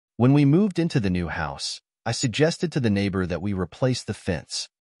When we moved into the new house, I suggested to the neighbor that we replace the fence.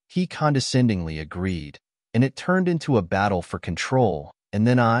 He condescendingly agreed, and it turned into a battle for control. And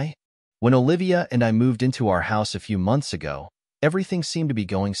then when Olivia and I moved into our house a few months ago, everything seemed to be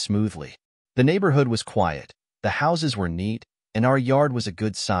going smoothly. The neighborhood was quiet, the houses were neat, and our yard was a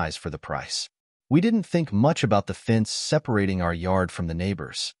good size for the price. We didn't think much about the fence separating our yard from the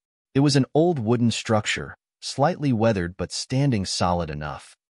neighbors. It was an old wooden structure, slightly weathered but standing solid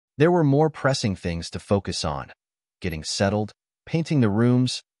enough. There were more pressing things to focus on: getting settled, painting the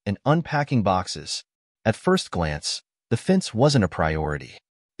rooms, and unpacking boxes. At first glance, the fence wasn't a priority.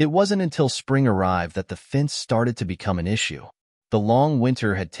 It wasn't until spring arrived that the fence started to become an issue. The long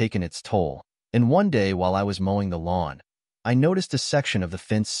winter had taken its toll, and one day while I was mowing the lawn, I noticed a section of the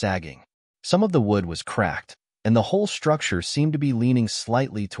fence sagging. Some of the wood was cracked, and the whole structure seemed to be leaning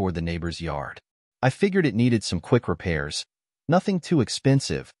slightly toward the neighbor's yard. I figured it needed some quick repairs. Nothing too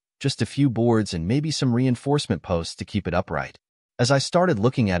expensive, just a few boards and maybe some reinforcement posts to keep it upright. As I started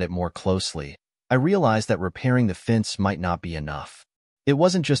looking at it more closely, I realized that repairing the fence might not be enough. It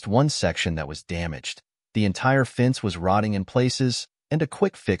wasn't just one section that was damaged. The entire fence was rotting in places, and a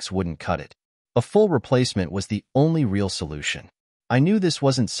quick fix wouldn't cut it. A full replacement was the only real solution. I knew this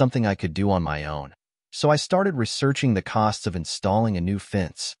wasn't something I could do on my own, so I started researching the costs of installing a new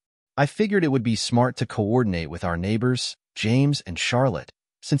fence. I figured it would be smart to coordinate with our neighbors, James and Charlotte,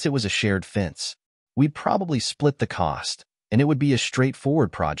 since it was a shared fence. We'd probably split the cost, and it would be a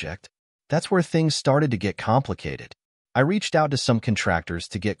straightforward project. That's where things started to get complicated. I reached out to some contractors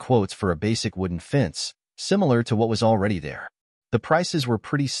to get quotes for a basic wooden fence, similar to what was already there. The prices were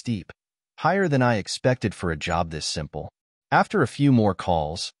pretty steep, higher than I expected for a job this simple. After a few more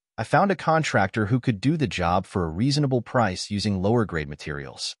calls, I found a contractor who could do the job for a reasonable price using lower-grade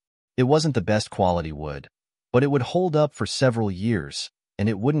materials. It wasn't the best quality wood, but it would hold up for several years, and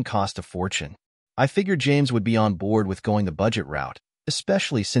it wouldn't cost a fortune. I figured James would be on board with going the budget route,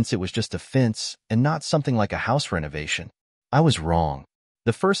 especially since it was just a fence and not something like a house renovation. I was wrong.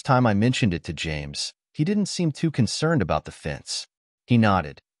 The first time I mentioned it to James, he didn't seem too concerned about the fence. He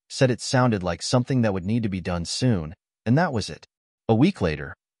nodded, said it sounded like something that would need to be done soon, and that was it. A week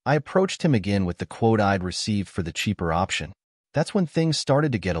later, I approached him again with the quote I'd received for the cheaper option. That's when things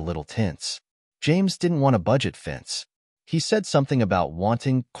started to get a little tense. James didn't want a budget fence. He said something about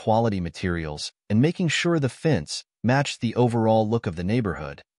wanting quality materials and making sure the fence matched the overall look of the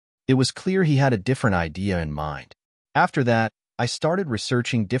neighborhood. It was clear he had a different idea in mind. After that, I started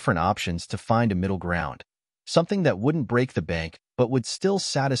researching different options to find a middle ground, something that wouldn't break the bank but would still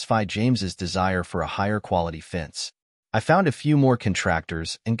satisfy James's desire for a higher quality fence. I found a few more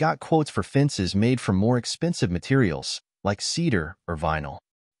contractors and got quotes for fences made from more expensive materials, like cedar or vinyl.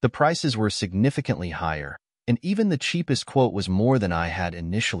 The prices were significantly higher, and even the cheapest quote was more than I had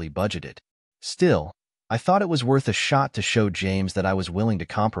initially budgeted. Still, I thought it was worth a shot to show James that I was willing to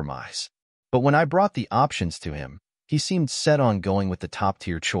compromise. But when I brought the options to him, he seemed set on going with the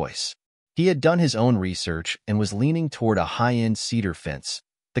top-tier choice. He had done his own research and was leaning toward a high-end cedar fence,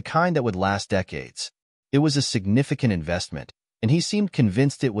 the kind that would last decades. It was a significant investment, and he seemed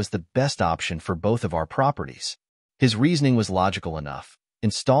convinced it was the best option for both of our properties. His reasoning was logical enough.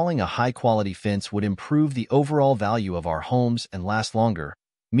 Installing a high-quality fence would improve the overall value of our homes and last longer,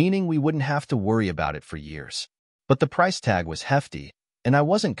 meaning we wouldn't have to worry about it for years. But the price tag was hefty, and I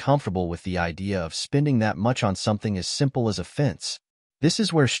wasn't comfortable with the idea of spending that much on something as simple as a fence. This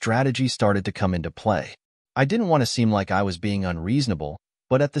is where strategy started to come into play. I didn't want to seem like I was being unreasonable,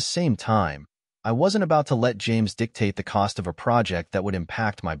 but at the same time, I wasn't about to let James dictate the cost of a project that would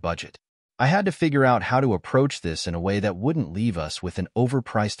impact my budget. I had to figure out how to approach this in a way that wouldn't leave us with an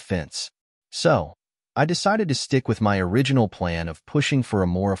overpriced fence. So, I decided to stick with my original plan of pushing for a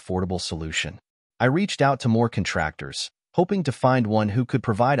more affordable solution. I reached out to more contractors, hoping to find one who could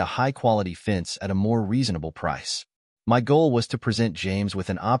provide a high-quality fence at a more reasonable price. My goal was to present James with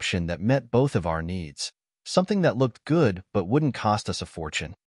an option that met both of our needs, something that looked good but wouldn't cost us a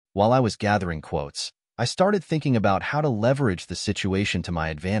fortune. While I was gathering quotes, I started thinking about how to leverage the situation to my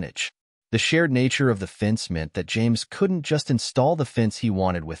advantage. The shared nature of the fence meant that James couldn't just install the fence he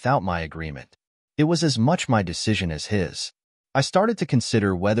wanted without my agreement. It was as much my decision as his. I started to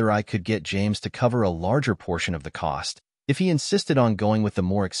consider whether I could get James to cover a larger portion of the cost if he insisted on going with the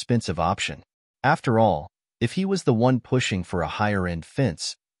more expensive option. After all, if he was the one pushing for a higher-end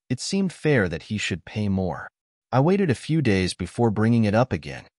fence, it seemed fair that he should pay more. I waited a few days before bringing it up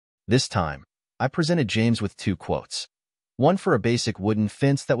again. This time, I presented James with two quotes. One for a basic wooden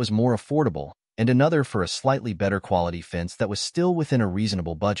fence that was more affordable, and another for a slightly better quality fence that was still within a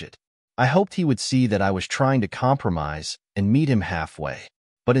reasonable budget. I hoped he would see that I was trying to compromise and meet him halfway.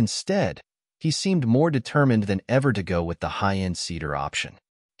 But instead, he seemed more determined than ever to go with the high-end cedar option.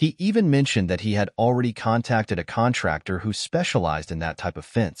 He even mentioned that he had already contacted a contractor who specialized in that type of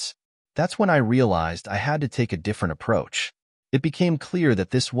fence. That's when I realized I had to take a different approach. It became clear that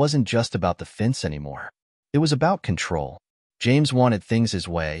this wasn't just about the fence anymore. It was about control. James wanted things his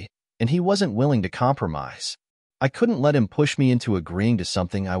way, and he wasn't willing to compromise. I couldn't let him push me into agreeing to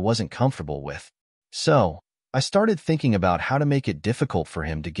something I wasn't comfortable with. So, I started thinking about how to make it difficult for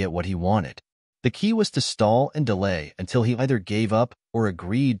him to get what he wanted. The key was to stall and delay until he either gave up or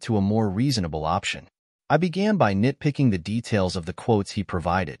agreed to a more reasonable option. I began by nitpicking the details of the quotes he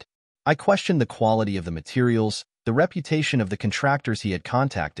provided. I questioned the quality of the materials, the reputation of the contractors he had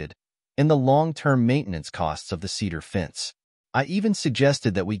contacted, and the long-term maintenance costs of the cedar fence. I even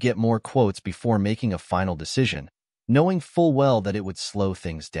suggested that we get more quotes before making a final decision, knowing full well that it would slow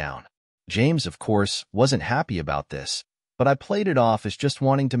things down. James, of course, wasn't happy about this, but I played it off as just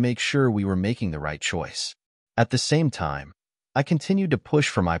wanting to make sure we were making the right choice. At the same time, I continued to push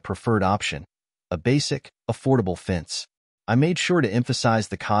for my preferred option, a basic, affordable fence. I made sure to emphasize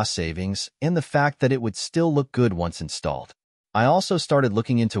the cost savings and the fact that it would still look good once installed. I also started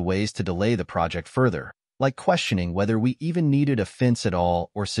looking into ways to delay the project further, like questioning whether we even needed a fence at all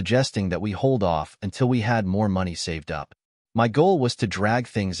or suggesting that we hold off until we had more money saved up. My goal was to drag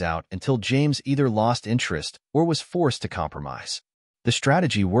things out until James either lost interest or was forced to compromise. The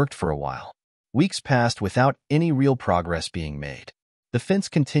strategy worked for a while. Weeks passed without any real progress being made. The fence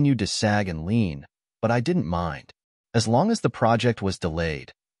continued to sag and lean, but I didn't mind. As long as the project was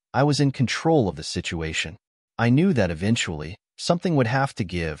delayed, I was in control of the situation. I knew that eventually, something would have to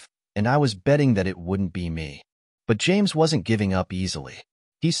give, and I was betting that it wouldn't be me. But James wasn't giving up easily.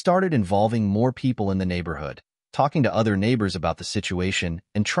 He started involving more people in the neighborhood, talking to other neighbors about the situation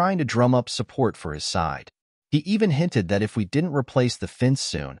and trying to drum up support for his side. He even hinted that if we didn't replace the fence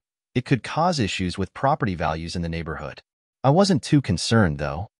soon, it could cause issues with property values in the neighborhood. I wasn't too concerned,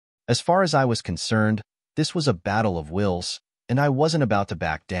 though. As far as I was concerned, this was a battle of wills, and I wasn't about to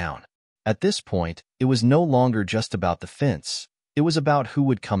back down. At this point, it was no longer just about the fence. It was about who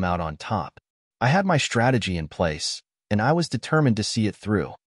would come out on top. I had my strategy in place, and I was determined to see it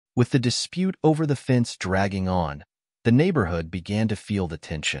through. With the dispute over the fence dragging on, the neighborhood began to feel the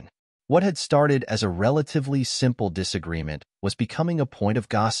tension. What had started as a relatively simple disagreement was becoming a point of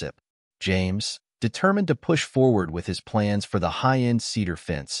gossip. James, determined to push forward with his plans for the high-end cedar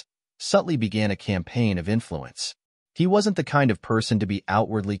fence, subtly began a campaign of influence. He wasn't the kind of person to be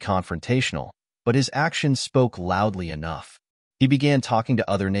outwardly confrontational, but his actions spoke loudly enough. He began talking to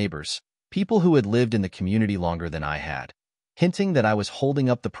other neighbors, people who had lived in the community longer than I had, hinting that I was holding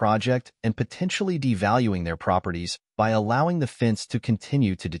up the project and potentially devaluing their properties by allowing the fence to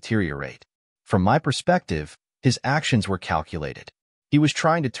continue to deteriorate. From my perspective, his actions were calculated. He was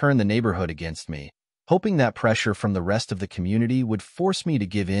trying to turn the neighborhood against me, hoping that pressure from the rest of the community would force me to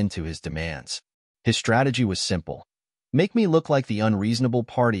give in to his demands. His strategy was simple. Make me look like the unreasonable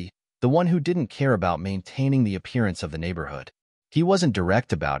party, the one who didn't care about maintaining the appearance of the neighborhood. He wasn't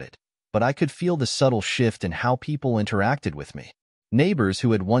direct about it, but I could feel the subtle shift in how people interacted with me. Neighbors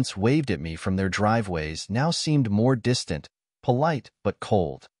who had once waved at me from their driveways now seemed more distant, polite but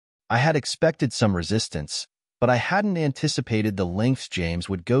cold. I had expected some resistance, but I hadn't anticipated the lengths James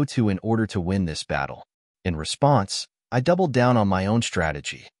would go to in order to win this battle. In response, I doubled down on my own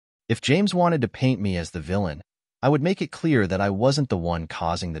strategy. If James wanted to paint me as the villain, I would make it clear that I wasn't the one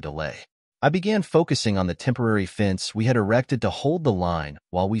causing the delay. I began focusing on the temporary fence we had erected to hold the line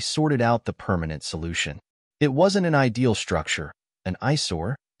while we sorted out the permanent solution. It wasn't an ideal structure, an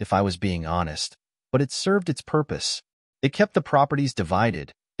eyesore, if I was being honest, but it served its purpose. It kept the properties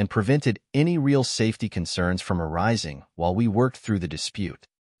divided and prevented any real safety concerns from arising while we worked through the dispute.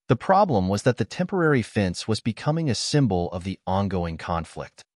 The problem was that the temporary fence was becoming a symbol of the ongoing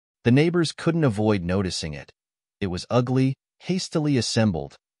conflict. The neighbors couldn't avoid noticing it. It was ugly, hastily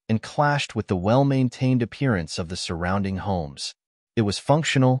assembled, and clashed with the well-maintained appearance of the surrounding homes. It was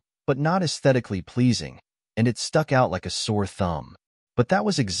functional, but not aesthetically pleasing, and it stuck out like a sore thumb. But that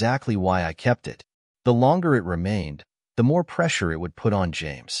was exactly why I kept it. The longer it remained, the more pressure it would put on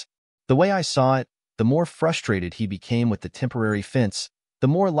James. The way I saw it, the more frustrated he became with the temporary fence, the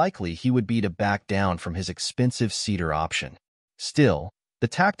more likely he would be to back down from his expensive cedar option. Still, the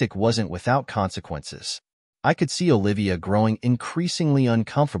tactic wasn't without consequences. I could see Olivia growing increasingly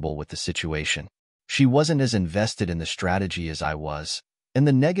uncomfortable with the situation. She wasn't as invested in the strategy as I was, and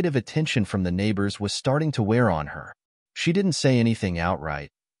the negative attention from the neighbors was starting to wear on her. She didn't say anything outright,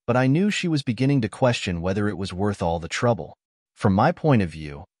 but I knew she was beginning to question whether it was worth all the trouble. From my point of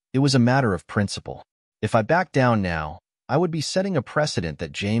view, it was a matter of principle. If I backed down now, I would be setting a precedent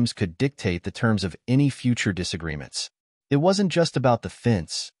that James could dictate the terms of any future disagreements. It wasn't just about the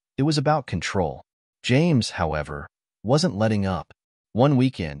fence, it was about control. James, however, wasn't letting up. One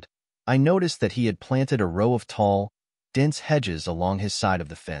weekend, I noticed that he had planted a row of tall, dense hedges along his side of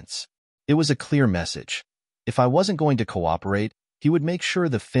the fence. It was a clear message. If I wasn't going to cooperate, he would make sure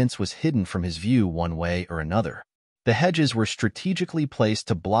the fence was hidden from his view one way or another. The hedges were strategically placed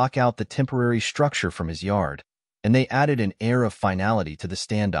to block out the temporary structure from his yard, and they added an air of finality to the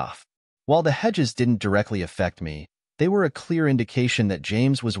standoff. While the hedges didn't directly affect me, they were a clear indication that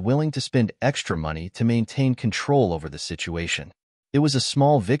James was willing to spend extra money to maintain control over the situation. It was a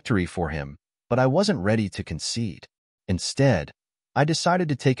small victory for him, but I wasn't ready to concede. Instead, I decided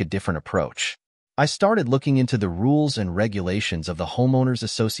to take a different approach. I started looking into the rules and regulations of the Homeowners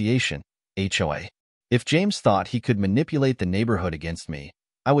Association, HOA. If James thought he could manipulate the neighborhood against me,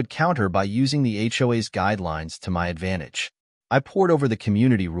 I would counter by using the HOA's guidelines to my advantage. I pored over the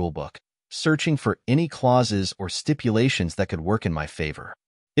community rulebook, searching for any clauses or stipulations that could work in my favor.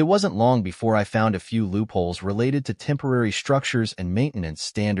 It wasn't long before I found a few loopholes related to temporary structures and maintenance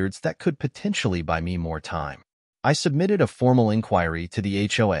standards that could potentially buy me more time. I submitted a formal inquiry to the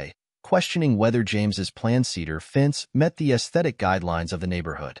HOA, questioning whether James's planned cedar fence met the aesthetic guidelines of the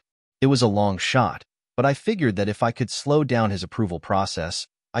neighborhood. It was a long shot, but I figured that if I could slow down his approval process,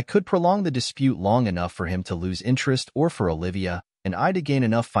 I could prolong the dispute long enough for him to lose interest or for Olivia and I to gain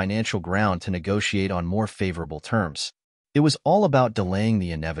enough financial ground to negotiate on more favorable terms. It was all about delaying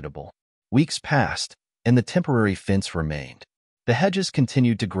the inevitable. Weeks passed, and the temporary fence remained. The hedges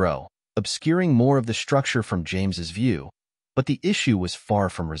continued to grow, obscuring more of the structure from James's view, but the issue was far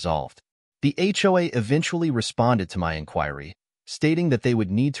from resolved. The HOA eventually responded to my inquiry, stating that they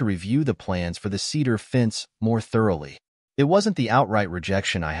would need to review the plans for the cedar fence more thoroughly. It wasn't the outright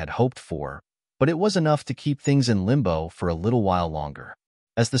rejection I had hoped for, but it was enough to keep things in limbo for a little while longer.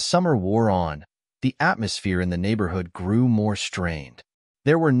 As the summer wore on, the atmosphere in the neighborhood grew more strained.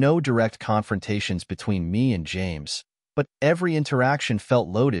 There were no direct confrontations between me and James, but every interaction felt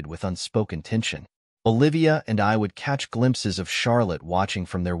loaded with unspoken tension. Olivia and I would catch glimpses of Charlotte watching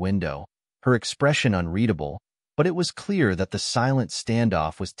from their window, her expression unreadable, but it was clear that the silent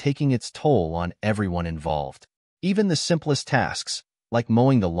standoff was taking its toll on everyone involved. Even the simplest tasks, like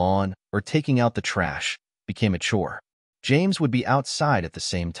mowing the lawn or taking out the trash, became a chore. James would be outside at the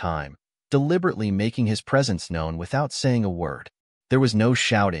same time, deliberately making his presence known without saying a word. There was no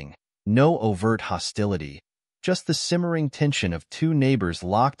shouting, no overt hostility, just the simmering tension of two neighbors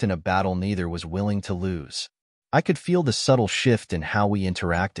locked in a battle neither was willing to lose. I could feel the subtle shift in how we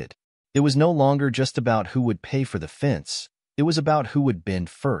interacted. It was no longer just about who would pay for the fence, it was about who would bend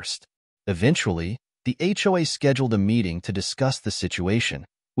first. Eventually, the HOA scheduled a meeting to discuss the situation,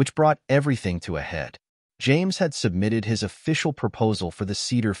 which brought everything to a head. James had submitted his official proposal for the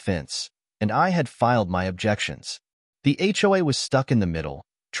cedar fence, and I had filed my objections. The HOA was stuck in the middle,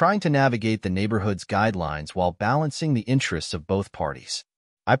 trying to navigate the neighborhood's guidelines while balancing the interests of both parties.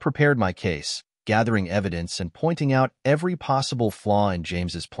 I prepared my case, gathering evidence and pointing out every possible flaw in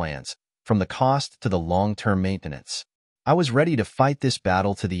James's plans, from the cost to the long-term maintenance. I was ready to fight this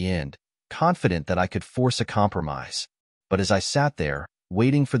battle to the end, confident that I could force a compromise. But as I sat there,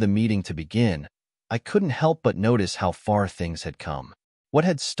 waiting for the meeting to begin, I couldn't help but notice how far things had come. What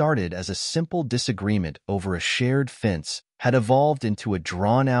had started as a simple disagreement over a shared fence had evolved into a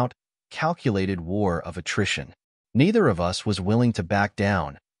drawn-out, calculated war of attrition. Neither of us was willing to back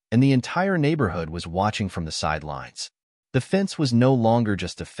down, and the entire neighborhood was watching from the sidelines. The fence was no longer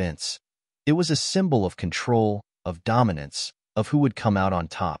just a fence. It was a symbol of control, of dominance, of who would come out on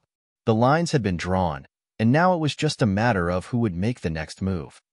top. The lines had been drawn, and now it was just a matter of who would make the next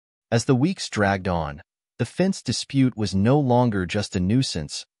move. As the weeks dragged on, the fence dispute was no longer just a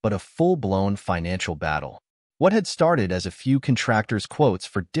nuisance, but a full-blown financial battle. What had started as a few contractors' quotes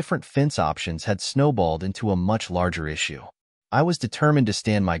for different fence options had snowballed into a much larger issue. I was determined to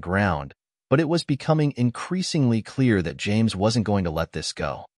stand my ground, but it was becoming increasingly clear that James wasn't going to let this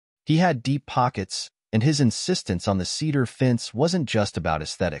go. He had deep pockets, and his insistence on the cedar fence wasn't just about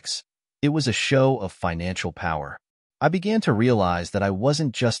aesthetics. It was a show of financial power. I began to realize that I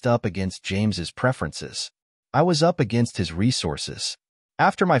wasn't just up against James's preferences. I was up against his resources.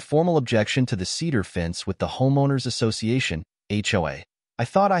 After my formal objection to the cedar fence with the Homeowners Association, HOA, I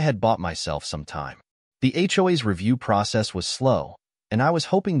thought I had bought myself some time. The HOA's review process was slow, and I was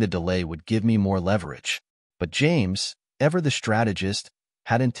hoping the delay would give me more leverage. But James, ever the strategist,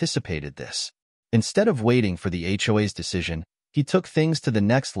 had anticipated this. Instead of waiting for the HOA's decision, he took things to the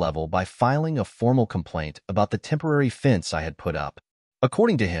next level by filing a formal complaint about the temporary fence I had put up.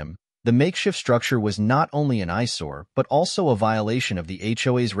 According to him, The makeshift structure was not only an eyesore, but also a violation of the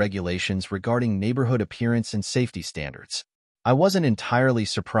HOA's regulations regarding neighborhood appearance and safety standards. I wasn't entirely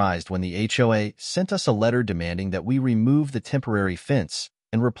surprised when the HOA sent us a letter demanding that we remove the temporary fence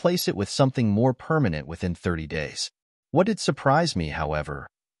and replace it with something more permanent within 30 days. What did surprise me, however,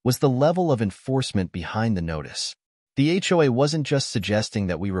 was the level of enforcement behind the notice. The HOA wasn't just suggesting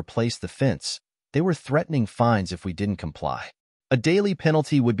that we replace the fence, they were threatening fines if we didn't comply. A daily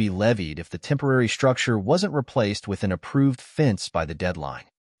penalty would be levied if the temporary structure wasn't replaced with an approved fence by the deadline.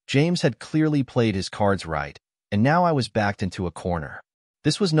 James had clearly played his cards right, and now I was backed into a corner.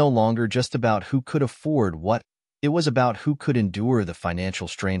 This was no longer just about who could afford what, it was about who could endure the financial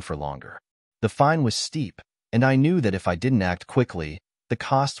strain for longer. The fine was steep, and I knew that if I didn't act quickly, the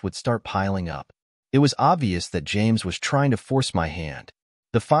costs would start piling up. It was obvious that James was trying to force my hand.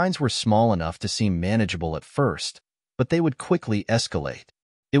 The fines were small enough to seem manageable at first, but they would quickly escalate.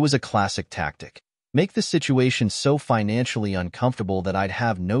 It was a classic tactic. Make the situation so financially uncomfortable that I'd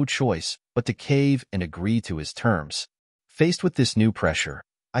have no choice but to cave and agree to his terms. Faced with this new pressure,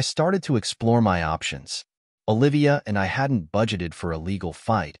 I started to explore my options. Olivia and I hadn't budgeted for a legal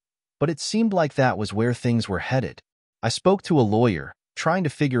fight, but it seemed like that was where things were headed. I spoke to a lawyer, trying to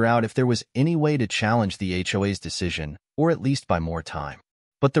figure out if there was any way to challenge the HOA's decision, or at least buy more time.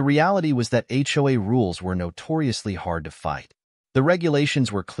 But the reality was that HOA rules were notoriously hard to fight. The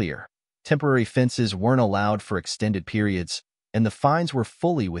regulations were clear. Temporary fences weren't allowed for extended periods, and the fines were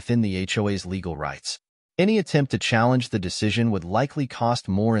fully within the HOA's legal rights. Any attempt to challenge the decision would likely cost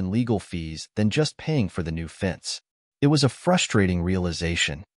more in legal fees than just paying for the new fence. It was a frustrating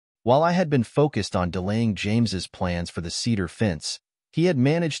realization. While I had been focused on delaying James's plans for the cedar fence, he had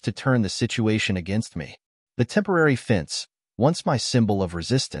managed to turn the situation against me. The temporary fence, once my symbol of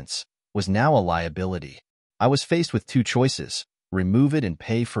resistance, was now a liability. I was faced with two choices: remove it and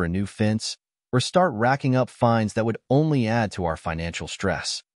pay for a new fence, or start racking up fines that would only add to our financial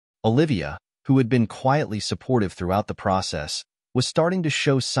stress. Olivia, who had been quietly supportive throughout the process, was starting to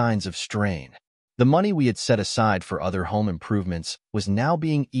show signs of strain. The money we had set aside for other home improvements was now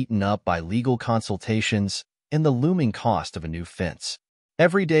being eaten up by legal consultations and the looming cost of a new fence.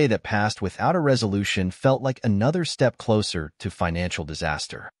 Every day that passed without a resolution felt like another step closer to financial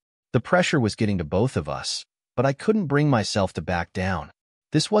disaster. The pressure was getting to both of us, but I couldn't bring myself to back down.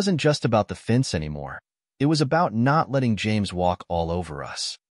 This wasn't just about the fence anymore. It was about not letting James walk all over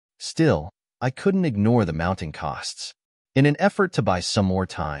us. Still, I couldn't ignore the mounting costs. In an effort to buy some more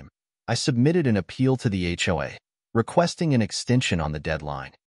time, I submitted an appeal to the HOA, requesting an extension on the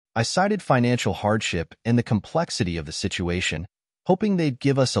deadline. I cited financial hardship and the complexity of the situation, hoping they'd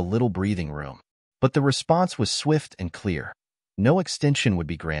give us a little breathing room. But the response was swift and clear. No extension would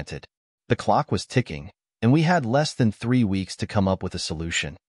be granted. The clock was ticking, and we had less than 3 weeks to come up with a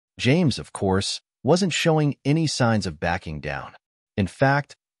solution. James, of course, wasn't showing any signs of backing down. In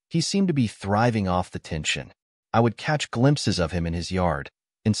fact, he seemed to be thriving off the tension. I would catch glimpses of him in his yard,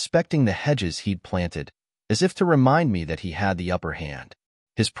 inspecting the hedges he'd planted, as if to remind me that he had the upper hand.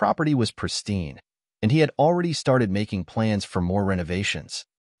 His property was pristine, and he had already started making plans for more renovations.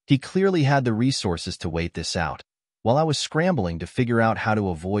 He clearly had the resources to wait this out, while I was scrambling to figure out how to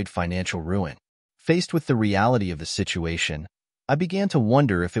avoid financial ruin. Faced with the reality of the situation, I began to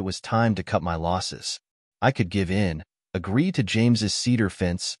wonder if it was time to cut my losses. I could give in, agree to James's cedar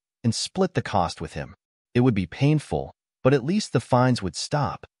fence, and split the cost with him. It would be painful, but at least the fines would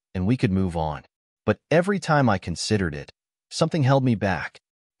stop, and we could move on. But every time I considered it, something held me back.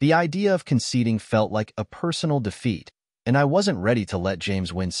 The idea of conceding felt like a personal defeat, and I wasn't ready to let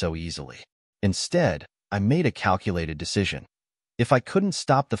James win so easily. Instead, I made a calculated decision. If I couldn't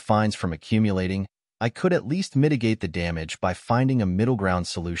stop the fines from accumulating, I could at least mitigate the damage by finding a middle ground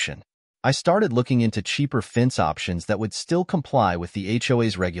solution. I started looking into cheaper fence options that would still comply with the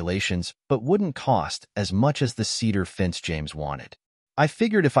HOA's regulations but wouldn't cost as much as the cedar fence James wanted. I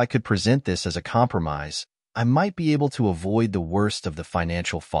figured if I could present this as a compromise, I might be able to avoid the worst of the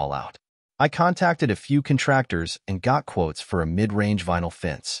financial fallout. I contacted a few contractors and got quotes for a mid-range vinyl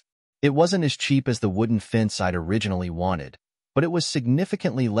fence. It wasn't as cheap as the wooden fence I'd originally wanted, but it was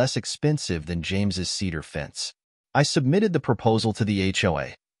significantly less expensive than James's cedar fence. I submitted the proposal to the HOA,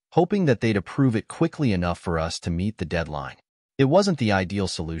 hoping that they'd approve it quickly enough for us to meet the deadline. It wasn't the ideal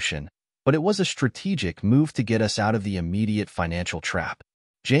solution, but it was a strategic move to get us out of the immediate financial trap.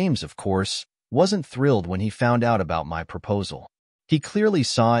 James, of course, wasn't thrilled when he found out about my proposal. He clearly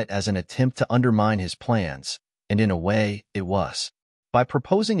saw it as an attempt to undermine his plans, and in a way, it was. By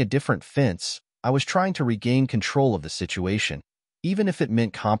proposing a different fence, I was trying to regain control of the situation, even if it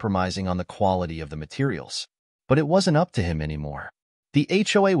meant compromising on the quality of the materials. But it wasn't up to him anymore. The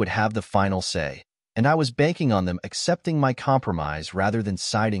HOA would have the final say, and I was banking on them accepting my compromise rather than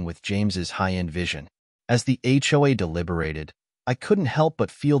siding with James's high-end vision. As the HOA deliberated, I couldn't help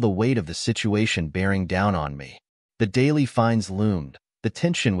but feel the weight of the situation bearing down on me. The daily fines loomed, the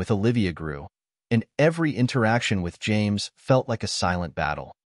tension with Olivia grew, and every interaction with James felt like a silent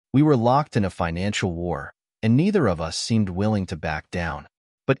battle. We were locked in a financial war, and neither of us seemed willing to back down.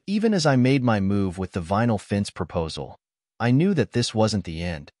 But even as I made my move with the vinyl fence proposal, I knew that this wasn't the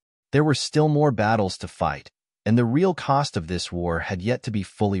end. There were still more battles to fight, and the real cost of this war had yet to be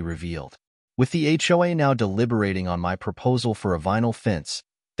fully revealed. With the HOA now deliberating on my proposal for a vinyl fence,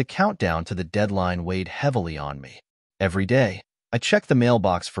 the countdown to the deadline weighed heavily on me. Every day, I checked the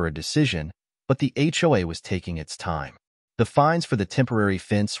mailbox for a decision, but the HOA was taking its time. The fines for the temporary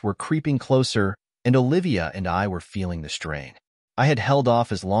fence were creeping closer, and Olivia and I were feeling the strain. I had held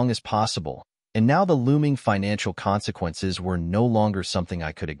off as long as possible, and now the looming financial consequences were no longer something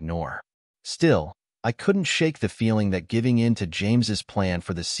I could ignore. Still, I couldn't shake the feeling that giving in to James's plan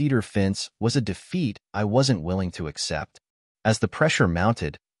for the cedar fence was a defeat I wasn't willing to accept. As the pressure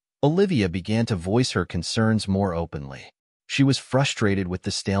mounted, Olivia began to voice her concerns more openly. She was frustrated with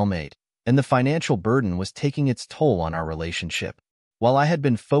the stalemate, and the financial burden was taking its toll on our relationship. While I had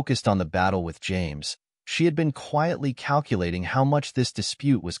been focused on the battle with James, she had been quietly calculating how much this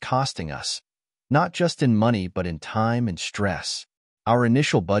dispute was costing us, not just in money but in time and stress. Our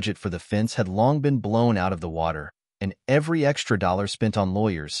initial budget for the fence had long been blown out of the water, and every extra dollar spent on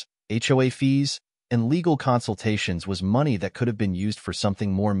lawyers, HOA fees, and legal consultations was money that could have been used for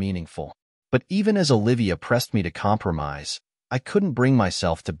something more meaningful. But even as Olivia pressed me to compromise, I couldn't bring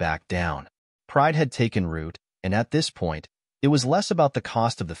myself to back down. Pride had taken root, and at this point, it was less about the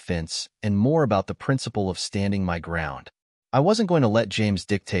cost of the fence and more about the principle of standing my ground. I wasn't going to let James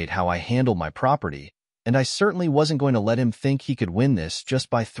dictate how I handled my property, and I certainly wasn't going to let him think he could win this just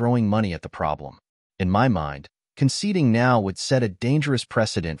by throwing money at the problem. In my mind, conceding now would set a dangerous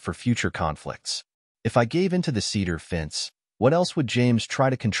precedent for future conflicts. If I gave into the cedar fence, what else would James try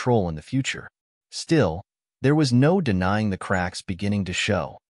to control in the future? Still, there was no denying the cracks beginning to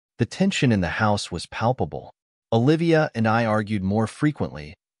show. The tension in the house was palpable. Olivia and I argued more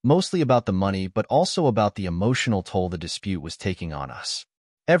frequently, mostly about the money but also about the emotional toll the dispute was taking on us.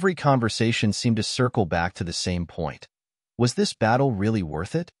 Every conversation seemed to circle back to the same point. Was this battle really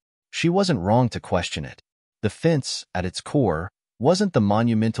worth it? She wasn't wrong to question it. The fence, at its core, wasn't the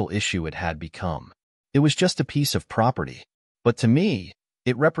monumental issue it had become. It was just a piece of property. But to me,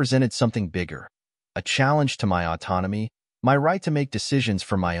 it represented something bigger. A challenge to my autonomy, my right to make decisions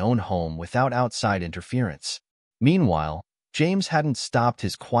for my own home without outside interference. Meanwhile, James hadn't stopped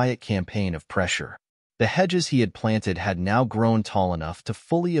his quiet campaign of pressure. The hedges he had planted had now grown tall enough to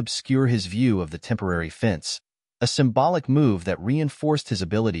fully obscure his view of the temporary fence, a symbolic move that reinforced his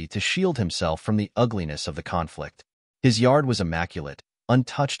ability to shield himself from the ugliness of the conflict. His yard was immaculate,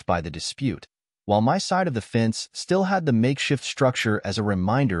 untouched by the dispute, while my side of the fence still had the makeshift structure as a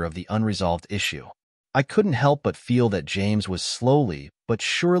reminder of the unresolved issue. I couldn't help but feel that James was slowly but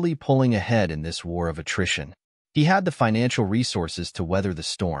surely pulling ahead in this war of attrition. He had the financial resources to weather the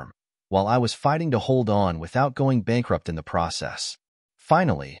storm, while I was fighting to hold on without going bankrupt in the process.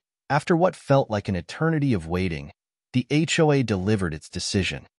 Finally, after what felt like an eternity of waiting, the HOA delivered its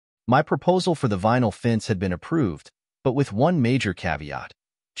decision. My proposal for the vinyl fence had been approved, but with one major caveat.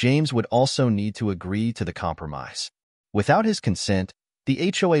 James would also need to agree to the compromise. Without his consent,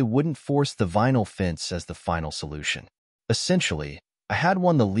 the HOA wouldn't force the vinyl fence as the final solution. Essentially, I had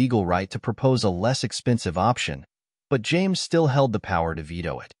won the legal right to propose a less expensive option, but James still held the power to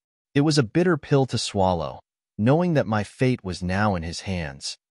veto it. It was a bitter pill to swallow, knowing that my fate was now in his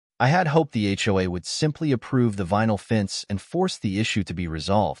hands. I had hoped the HOA would simply approve the vinyl fence and force the issue to be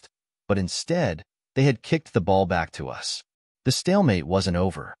resolved, but instead, they had kicked the ball back to us. The stalemate wasn't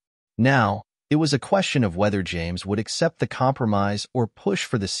over. Now, it was a question of whether James would accept the compromise or push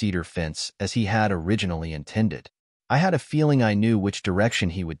for the cedar fence as he had originally intended. I had a feeling I knew which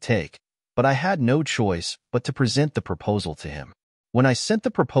direction he would take, but I had no choice but to present the proposal to him. When I sent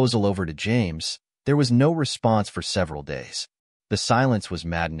the proposal over to James, there was no response for several days. The silence was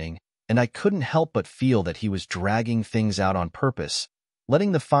maddening, and I couldn't help but feel that he was dragging things out on purpose,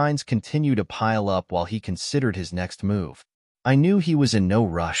 letting the fines continue to pile up while he considered his next move. I knew he was in no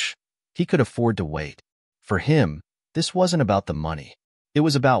rush. He could afford to wait. For him, this wasn't about the money. It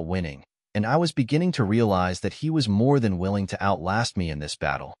was about winning, and I was beginning to realize that he was more than willing to outlast me in this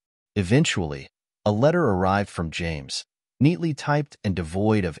battle. Eventually, a letter arrived from James, neatly typed and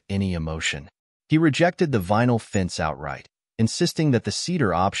devoid of any emotion. He rejected the vinyl fence outright, insisting that the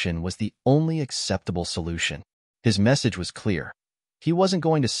cedar option was the only acceptable solution. His message was clear. He wasn't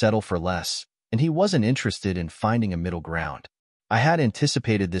going to settle for less, and he wasn't interested in finding a middle ground. I had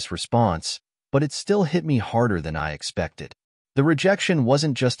anticipated this response, but it still hit me harder than I expected. The rejection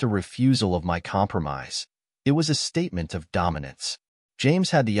wasn't just a refusal of my compromise. It was a statement of dominance.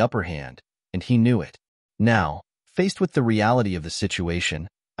 James had the upper hand, and he knew it. Now, faced with the reality of the situation,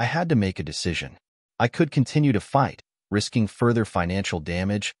 I had to make a decision. I could continue to fight, risking further financial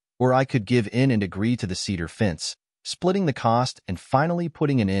damage, or I could give in and agree to the cedar fence, splitting the cost and finally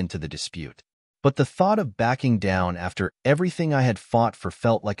putting an end to the dispute. But the thought of backing down after everything I had fought for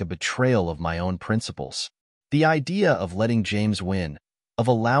felt like a betrayal of my own principles. The idea of letting James win, of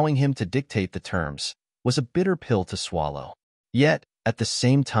allowing him to dictate the terms, was a bitter pill to swallow. Yet, at the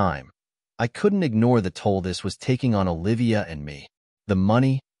same time, I couldn't ignore the toll this was taking on Olivia and me. The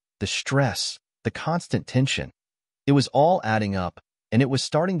money, the stress, the constant tension. It was all adding up, and it was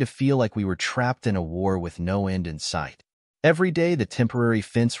starting to feel like we were trapped in a war with no end in sight. Every day the temporary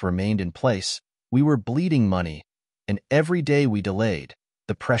fence remained in place, we were bleeding money, and every day we delayed,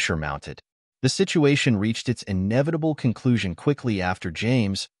 the pressure mounted. The situation reached its inevitable conclusion quickly after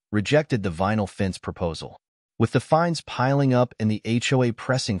James rejected the vinyl fence proposal. With the fines piling up and the HOA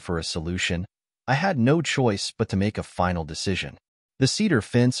pressing for a solution, I had no choice but to make a final decision. The cedar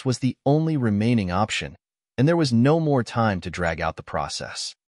fence was the only remaining option, and there was no more time to drag out the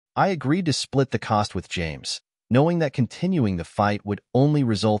process. I agreed to split the cost with James, knowing that continuing the fight would only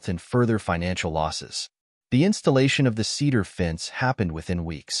result in further financial losses. The installation of the cedar fence happened within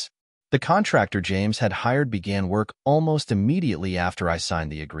weeks. The contractor James had hired began work almost immediately after I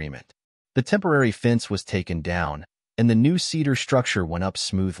signed the agreement. The temporary fence was taken down, and the new cedar structure went up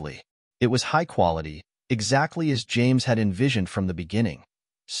smoothly. It was high quality, exactly as James had envisioned from the beginning.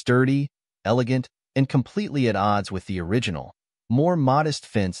 Sturdy, elegant, and completely at odds with the original, more modest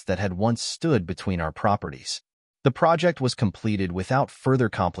fence that had once stood between our properties. The project was completed without further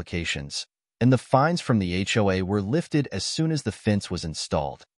complications, and the fines from the HOA were lifted as soon as the fence was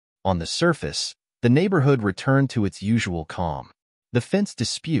installed. On the surface, the neighborhood returned to its usual calm. The fence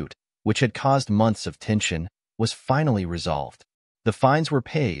dispute, which had caused months of tension, was finally resolved. The fines were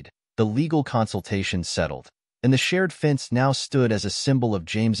paid, the legal consultation settled, and the shared fence now stood as a symbol of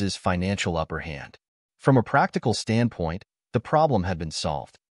James's financial upper hand. From a practical standpoint, the problem had been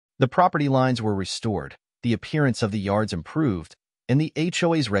solved. The property lines were restored, the appearance of the yards improved, and the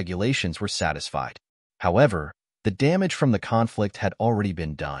HOA's regulations were satisfied. However, the damage from the conflict had already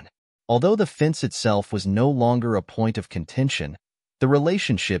been done. Although the fence itself was no longer a point of contention, the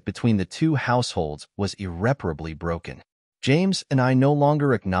relationship between the two households was irreparably broken. James and I no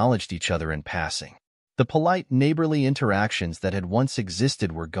longer acknowledged each other in passing. The polite neighborly interactions that had once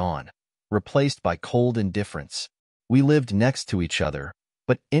existed were gone, replaced by cold indifference. We lived next to each other,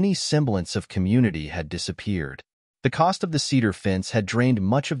 but any semblance of community had disappeared. The cost of the cedar fence had drained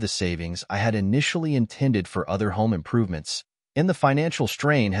much of the savings I had initially intended for other home improvements, and the financial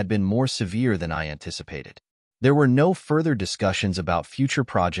strain had been more severe than I anticipated. There were no further discussions about future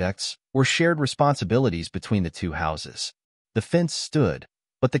projects or shared responsibilities between the two houses. The fence stood,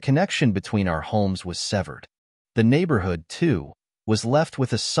 but the connection between our homes was severed. The neighborhood, too, was left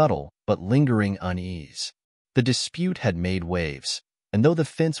with a subtle but lingering unease. The dispute had made waves, and though the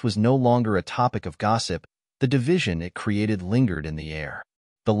fence was no longer a topic of gossip, the division it created lingered in the air.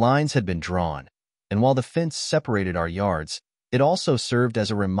 The lines had been drawn, and while the fence separated our yards, it also served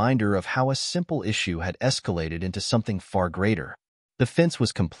as a reminder of how a simple issue had escalated into something far greater. The fence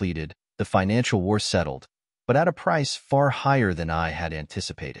was completed, the financial war settled, but at a price far higher than I had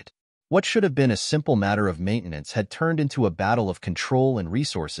anticipated. What should have been a simple matter of maintenance had turned into a battle of control and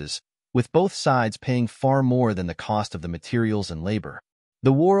resources, with both sides paying far more than the cost of the materials and labor.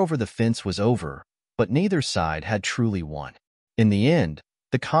 The war over the fence was over, but neither side had truly won. In the end,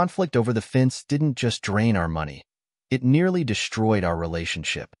 the conflict over the fence didn't just drain our money. It nearly destroyed our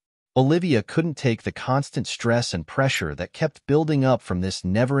relationship. Olivia couldn't take the constant stress and pressure that kept building up from this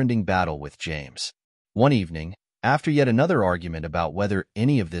never-ending battle with James. One evening, after yet another argument about whether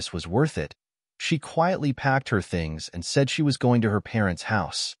any of this was worth it, she quietly packed her things and said she was going to her parents'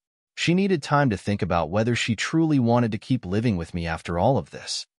 house. She needed time to think about whether she truly wanted to keep living with me after all of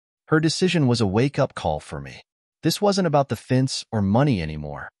this. Her decision was a wake-up call for me. This wasn't about the fence or money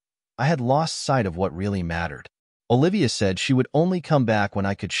anymore. I had lost sight of what really mattered. Olivia said she would only come back when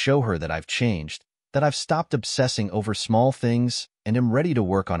I could show her that I've changed, that I've stopped obsessing over small things and am ready to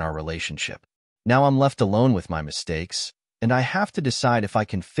work on our relationship. Now I'm left alone with my mistakes, and I have to decide if I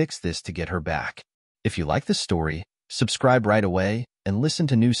can fix this to get her back. If you like the story, subscribe right away and listen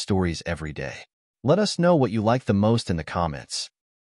to new stories every day. Let us know what you like the most in the comments.